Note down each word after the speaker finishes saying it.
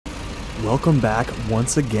Welcome back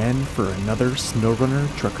once again for another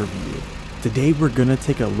SnowRunner truck review. Today we're gonna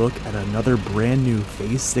take a look at another brand new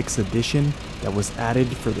Phase 6 edition that was added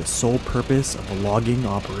for the sole purpose of logging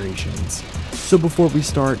operations. So before we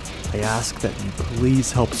start, I ask that you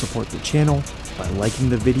please help support the channel by liking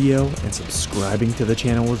the video and subscribing to the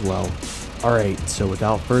channel as well. Alright, so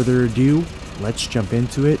without further ado, let's jump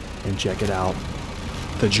into it and check it out.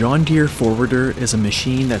 The John Deere Forwarder is a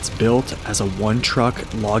machine that's built as a one-truck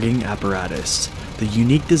logging apparatus. The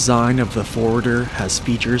unique design of the Forwarder has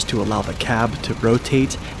features to allow the cab to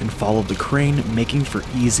rotate and follow the crane, making for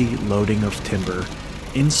easy loading of timber.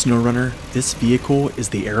 In SnowRunner, this vehicle is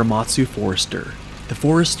the Aramatsu Forester. The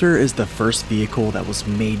Forester is the first vehicle that was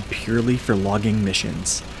made purely for logging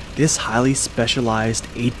missions. This highly specialized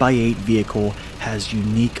 8x8 vehicle has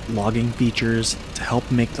unique logging features to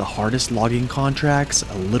help make the hardest logging contracts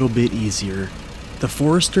a little bit easier. The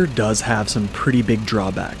Forester does have some pretty big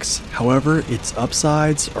drawbacks, however its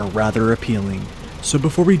upsides are rather appealing. So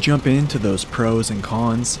before we jump into those pros and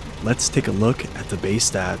cons, let's take a look at the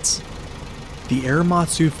base stats. The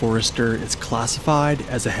Aramatsu Forester is classified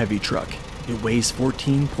as a heavy truck. It weighs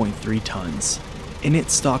 14.3 tons. In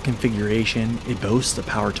its stock configuration, it boasts a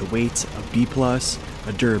power to weight of B+,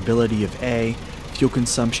 a durability of A, fuel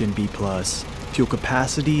consumption B+, fuel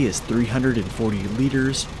capacity is 340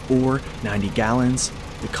 liters or 90 gallons.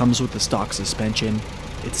 It comes with a stock suspension.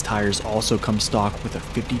 Its tires also come stock with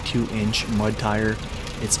a 52-inch mud tire.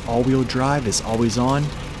 Its all-wheel drive is always on,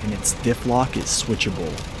 and its diff lock is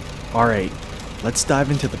switchable. Alright, let's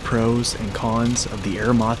dive into the pros and cons of the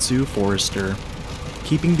Aramatsu Forester.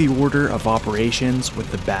 Keeping the order of operations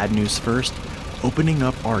with the bad news first, opening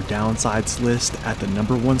up our downsides list at the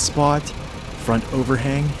number 1 spot, front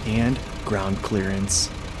overhang and ground clearance.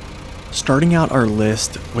 Starting out our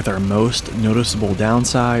list with our most noticeable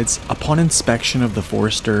downsides, upon inspection of the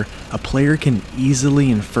Forester, a player can easily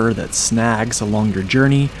infer that snags along your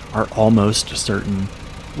journey are almost certain.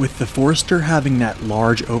 With the Forester having that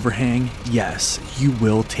large overhang, yes, you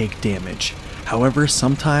will take damage. However,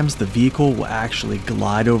 sometimes the vehicle will actually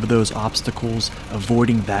glide over those obstacles,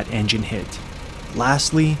 avoiding that engine hit.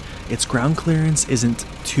 Lastly, its ground clearance isn't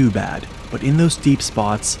too bad, but in those deep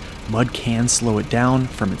spots, mud can slow it down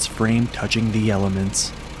from its frame touching the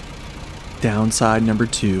elements. Downside number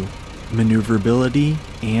 2, maneuverability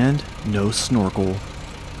and no snorkel.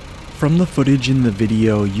 From the footage in the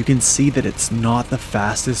video, you can see that it's not the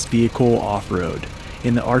fastest vehicle off-road,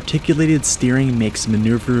 and the articulated steering makes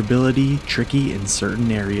maneuverability tricky in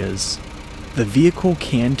certain areas. The vehicle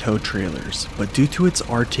can tow trailers, but due to its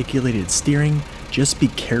articulated steering, just be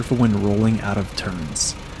careful when rolling out of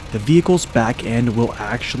turns. The vehicle's back end will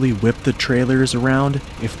actually whip the trailers around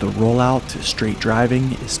if the rollout to straight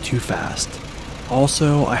driving is too fast.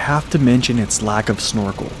 Also, I have to mention its lack of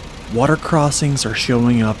snorkel. Water crossings are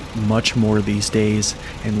showing up much more these days,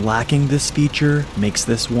 and lacking this feature makes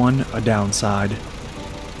this one a downside.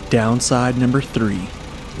 Downside number 3,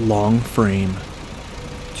 long frame.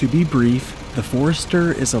 To be brief, the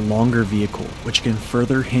Forester is a longer vehicle, which can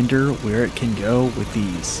further hinder where it can go with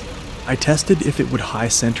ease. I tested if it would high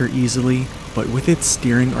center easily, but with its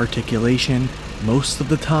steering articulation, most of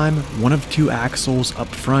the time one of 2 axles up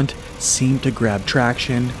front seemed to grab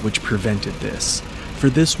traction, which prevented this. For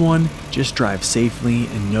this one, just drive safely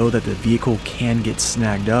and know that the vehicle can get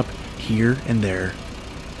snagged up here and there.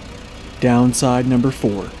 Downside number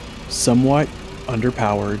 4, somewhat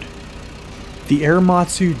underpowered. The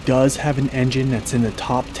Aramatsu does have an engine that's in the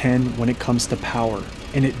top 10 when it comes to power,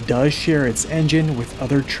 and it does share its engine with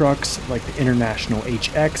other trucks like the International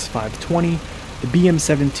HX 520, the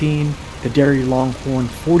BM17, the Dairy Longhorn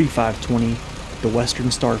 4520, the Western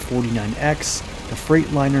Star 49X, the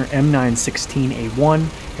Freightliner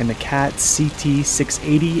M916A1, and the Cat CT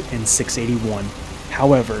 680 and 681.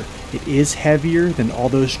 However, it is heavier than all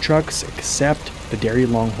those trucks except the Dairy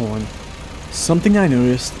Longhorn. Something I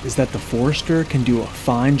noticed is that the Forester can do a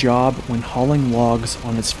fine job when hauling logs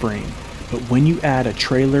on its frame, but when you add a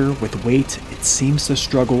trailer with weight, it seems to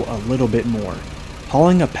struggle a little bit more.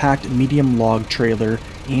 Hauling a packed medium log trailer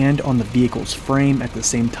and on the vehicle's frame at the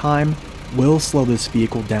same time will slow this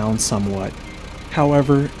vehicle down somewhat.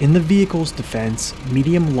 However, in the vehicle's defense,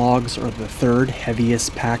 medium logs are the 3rd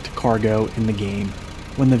heaviest packed cargo in the game.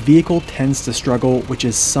 When the vehicle tends to struggle, which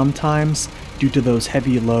is sometimes due to those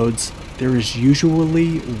heavy loads, there is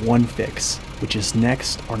usually one fix, which is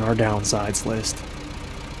next on our downsides list.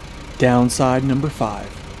 Downside number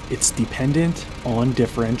 5, it's dependent on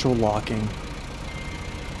differential locking.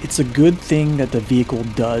 It's a good thing that the vehicle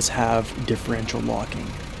does have differential locking,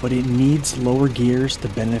 but it needs lower gears to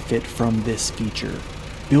benefit from this feature.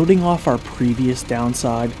 Building off our previous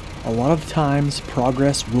downside, a lot of times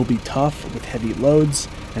progress will be tough with heavy loads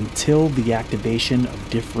until the activation of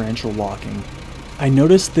differential locking. I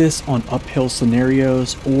noticed this on uphill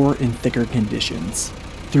scenarios or in thicker conditions.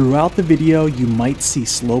 Throughout the video, you might see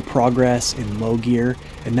slow progress in low gear,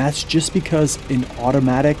 and that's just because in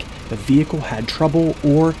automatic, the vehicle had trouble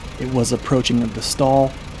or it was approaching the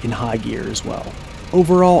stall in high gear as well.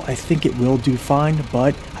 Overall, I think it will do fine,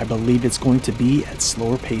 but I believe it's going to be at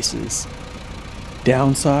slower paces.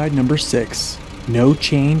 Downside number 6, no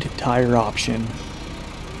chained tire option.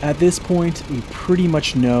 At this point, we pretty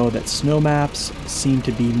much know that snow maps seem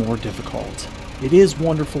to be more difficult. It is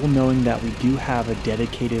wonderful knowing that we do have a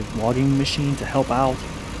dedicated logging machine to help out,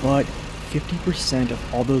 but 50%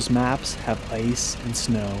 of all those maps have ice and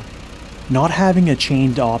snow. Not having a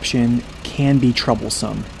chained option can be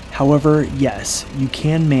troublesome. However, yes, you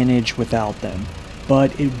can manage without them,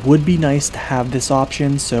 but it would be nice to have this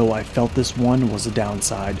option, so I felt this one was a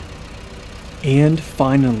downside. And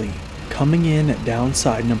finally, coming in at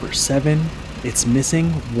downside number 7, it's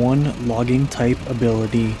missing one logging type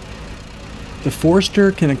ability. The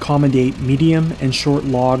Forester can accommodate medium and short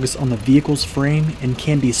logs on the vehicle's frame and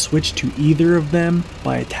can be switched to either of them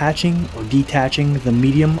by attaching or detaching the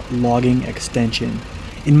medium logging extension.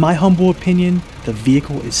 In my humble opinion, the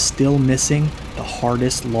vehicle is still missing the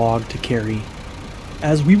hardest log to carry.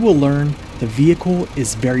 As we will learn, the vehicle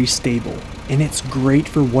is very stable and it's great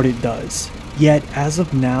for what it does. Yet as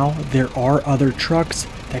of now, there are other trucks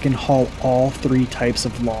that can haul all 3 types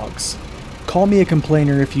of logs. Call me a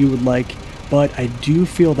complainer if you would like, but I do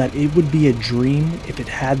feel that it would be a dream if it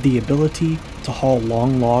had the ability to haul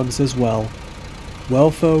long logs as well.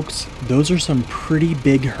 Well folks, those are some pretty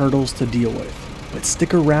big hurdles to deal with, but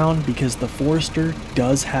stick around because the Forester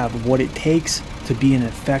does have what it takes to be an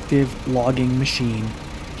effective logging machine.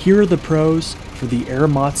 Here are the pros for the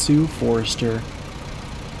Aramatsu Forester.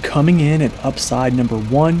 Coming in at upside number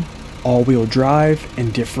 1, all-wheel drive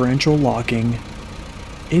and differential locking.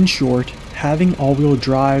 In short, having all-wheel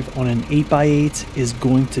drive on an 8x8 is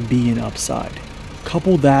going to be an upside.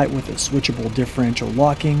 Couple that with a switchable differential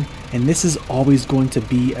locking, and this is always going to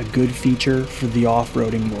be a good feature for the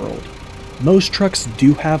off-roading world. Most trucks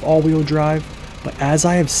do have all-wheel drive, but as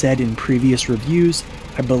I have said in previous reviews,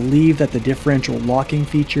 I believe that the differential locking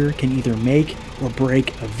feature can either make or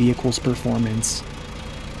break a vehicle's performance.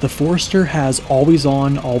 The Forester has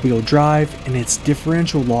always-on all-wheel drive, and its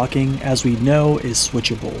differential locking, as we know, is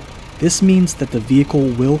switchable. This means that the vehicle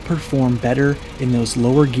will perform better in those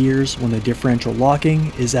lower gears when the differential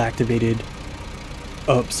locking is activated.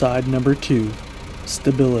 Upside number 2,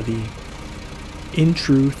 stability. In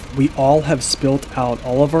truth, we all have spilt out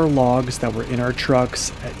all of our logs that were in our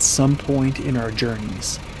trucks at some point in our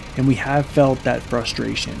journeys, and we have felt that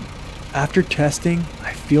frustration. After testing,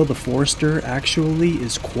 I feel the Forester actually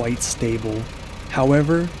is quite stable.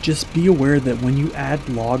 However, just be aware that when you add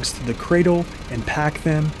logs to the cradle and pack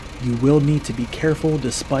them, you will need to be careful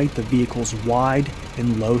despite the vehicle's wide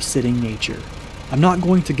and low-sitting nature. I'm not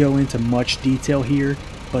going to go into much detail here,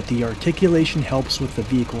 but the articulation helps with the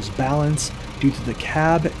vehicle's balance due to the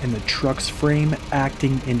cab and the truck's frame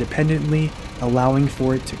acting independently, allowing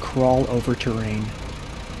for it to crawl over terrain.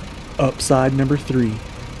 Upside number 3,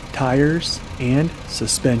 tires and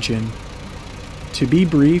suspension. To be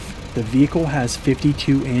brief, the vehicle has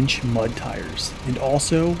 52-inch mud tires and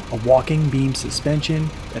also a walking beam suspension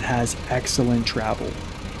that has excellent travel.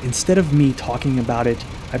 Instead of me talking about it,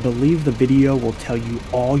 I believe the video will tell you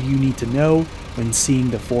all you need to know when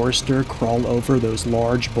seeing the Forester crawl over those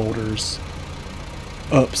large boulders.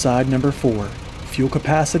 Upside number 4, fuel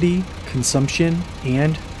capacity, consumption,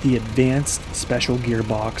 and the advanced special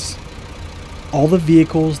gearbox. All the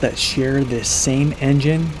vehicles that share this same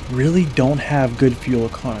engine really don't have good fuel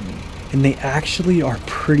economy, and they actually are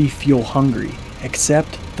pretty fuel hungry,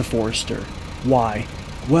 except the Forester. Why?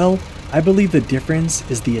 Well, I believe the difference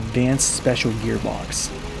is the advanced special gearbox.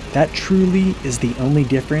 That truly is the only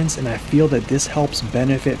difference, and I feel that this helps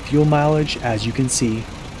benefit fuel mileage, as you can see.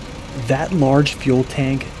 That large fuel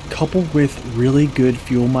tank, coupled with really good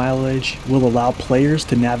fuel mileage, will allow players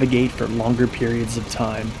to navigate for longer periods of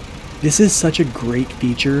time. This is such a great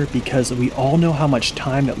feature because we all know how much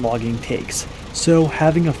time that logging takes, so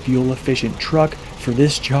having a fuel efficient truck for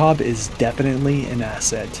this job is definitely an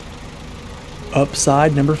asset.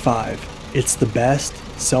 Upside number 5, it's the best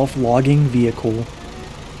self-logging vehicle.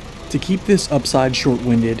 To keep this upside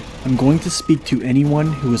short-winded, I'm going to speak to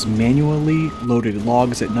anyone who has manually loaded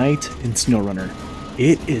logs at night in SnowRunner.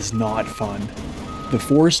 It is not fun. The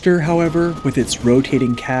Forester, however, with its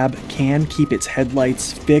rotating cab, can keep its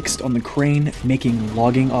headlights fixed on the crane, making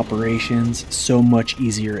logging operations so much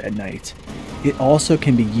easier at night. It also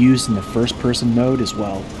can be used in the first-person mode as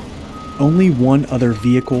well. Only one other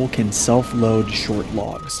vehicle can self-load short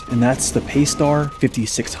logs, and that's the Paystar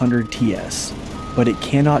 5600 TS, but it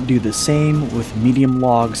cannot do the same with medium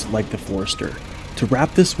logs like the Forester. To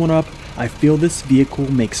wrap this one up, I feel this vehicle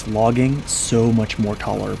makes logging so much more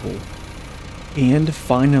tolerable. And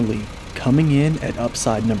finally, coming in at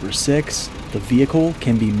upside number 6, the vehicle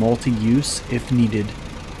can be multi-use if needed.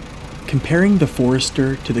 Comparing the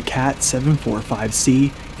Forester to the Cat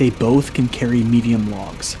 745C, they both can carry medium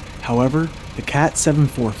logs. However, the Cat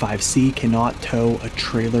 745C cannot tow a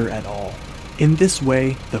trailer at all. In this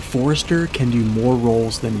way, the Forester can do more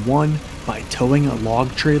roles than one by towing a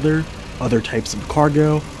log trailer, other types of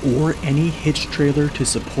cargo, or any hitch trailer to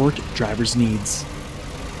support drivers' needs.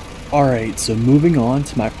 Alright, so moving on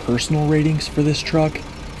to my personal ratings for this truck.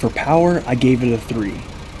 For power, I gave it a 3.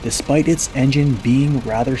 Despite its engine being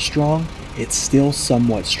rather strong, it still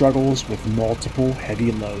somewhat struggles with multiple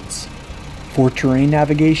heavy loads. For terrain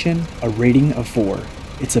navigation, a rating of 4.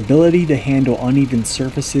 Its ability to handle uneven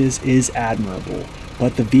surfaces is admirable,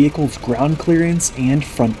 but the vehicle's ground clearance and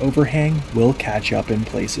front overhang will catch up in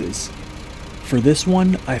places. For this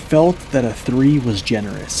one, I felt that a 3 was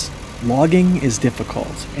generous. Logging is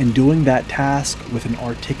difficult, and doing that task with an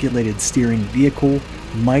articulated steering vehicle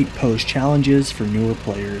might pose challenges for newer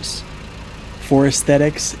players. For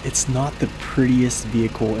aesthetics, it's not the prettiest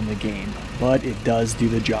vehicle in the game, but it does do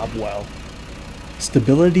the job well.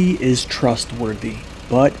 Stability is trustworthy,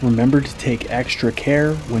 but remember to take extra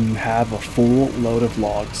care when you have a full load of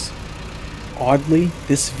logs. Oddly,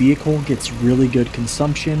 this vehicle gets really good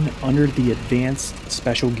consumption under the advanced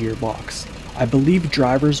special gearbox. I believe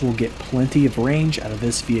drivers will get plenty of range out of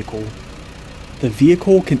this vehicle. The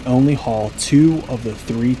vehicle can only haul 2 of the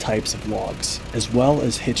 3 types of logs, as well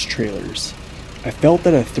as hitch trailers. I felt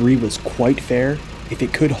that a 3 was quite fair. If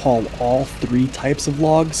it could haul all 3 types of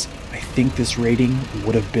logs, I think this rating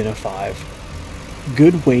would have been a 5.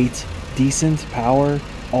 Good weight, decent power,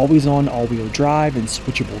 always on all-wheel drive and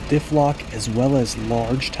switchable diff lock, as well as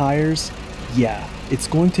large tires. Yeah, it's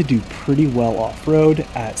going to do pretty well off-road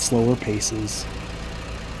at slower paces.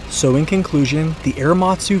 So in conclusion, the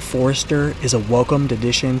Aramatsu Forester is a welcomed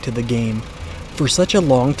addition to the game. For such a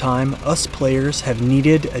long time, us players have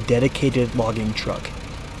needed a dedicated logging truck.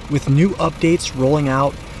 With new updates rolling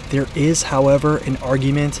out, there is, however, an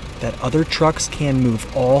argument that other trucks can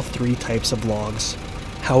move all 3 types of logs.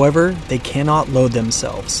 However, they cannot load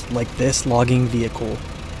themselves, like this logging vehicle.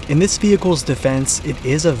 In this vehicle's defense, it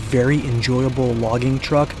is a very enjoyable logging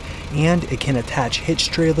truck, and it can attach hitch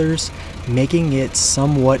trailers, making it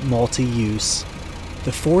somewhat multi-use.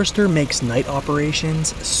 The Forester makes night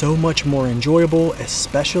operations so much more enjoyable,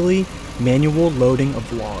 especially manual loading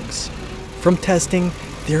of logs. From testing,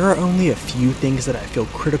 there are only a few things that I feel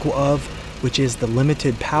critical of, which is the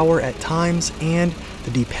limited power at times and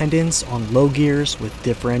the dependence on low gears with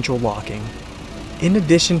differential locking. In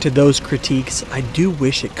addition to those critiques, I do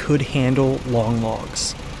wish it could handle long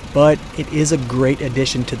logs, but it is a great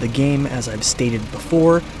addition to the game, as I've stated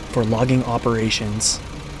before, for logging operations.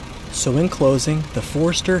 So in closing, the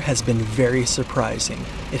Forester has been very surprising.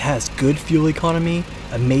 It has good fuel economy,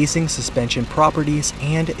 amazing suspension properties,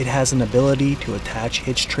 and it has an ability to attach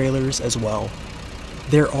hitch trailers as well.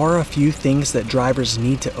 There are a few things that drivers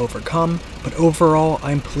need to overcome, but overall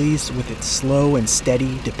I'm pleased with its slow and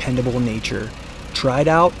steady, dependable nature. Try it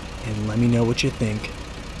out and let me know what you think.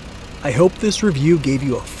 I hope this review gave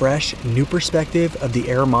you a fresh, new perspective of the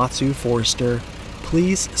Aramatsu Forester.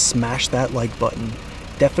 Please smash that like button.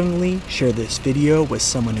 Definitely share this video with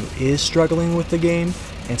someone who is struggling with the game,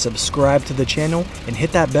 and subscribe to the channel and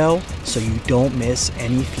hit that bell so you don't miss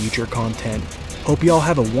any future content. Hope y'all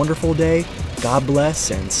have a wonderful day, God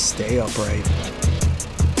bless, and stay upright.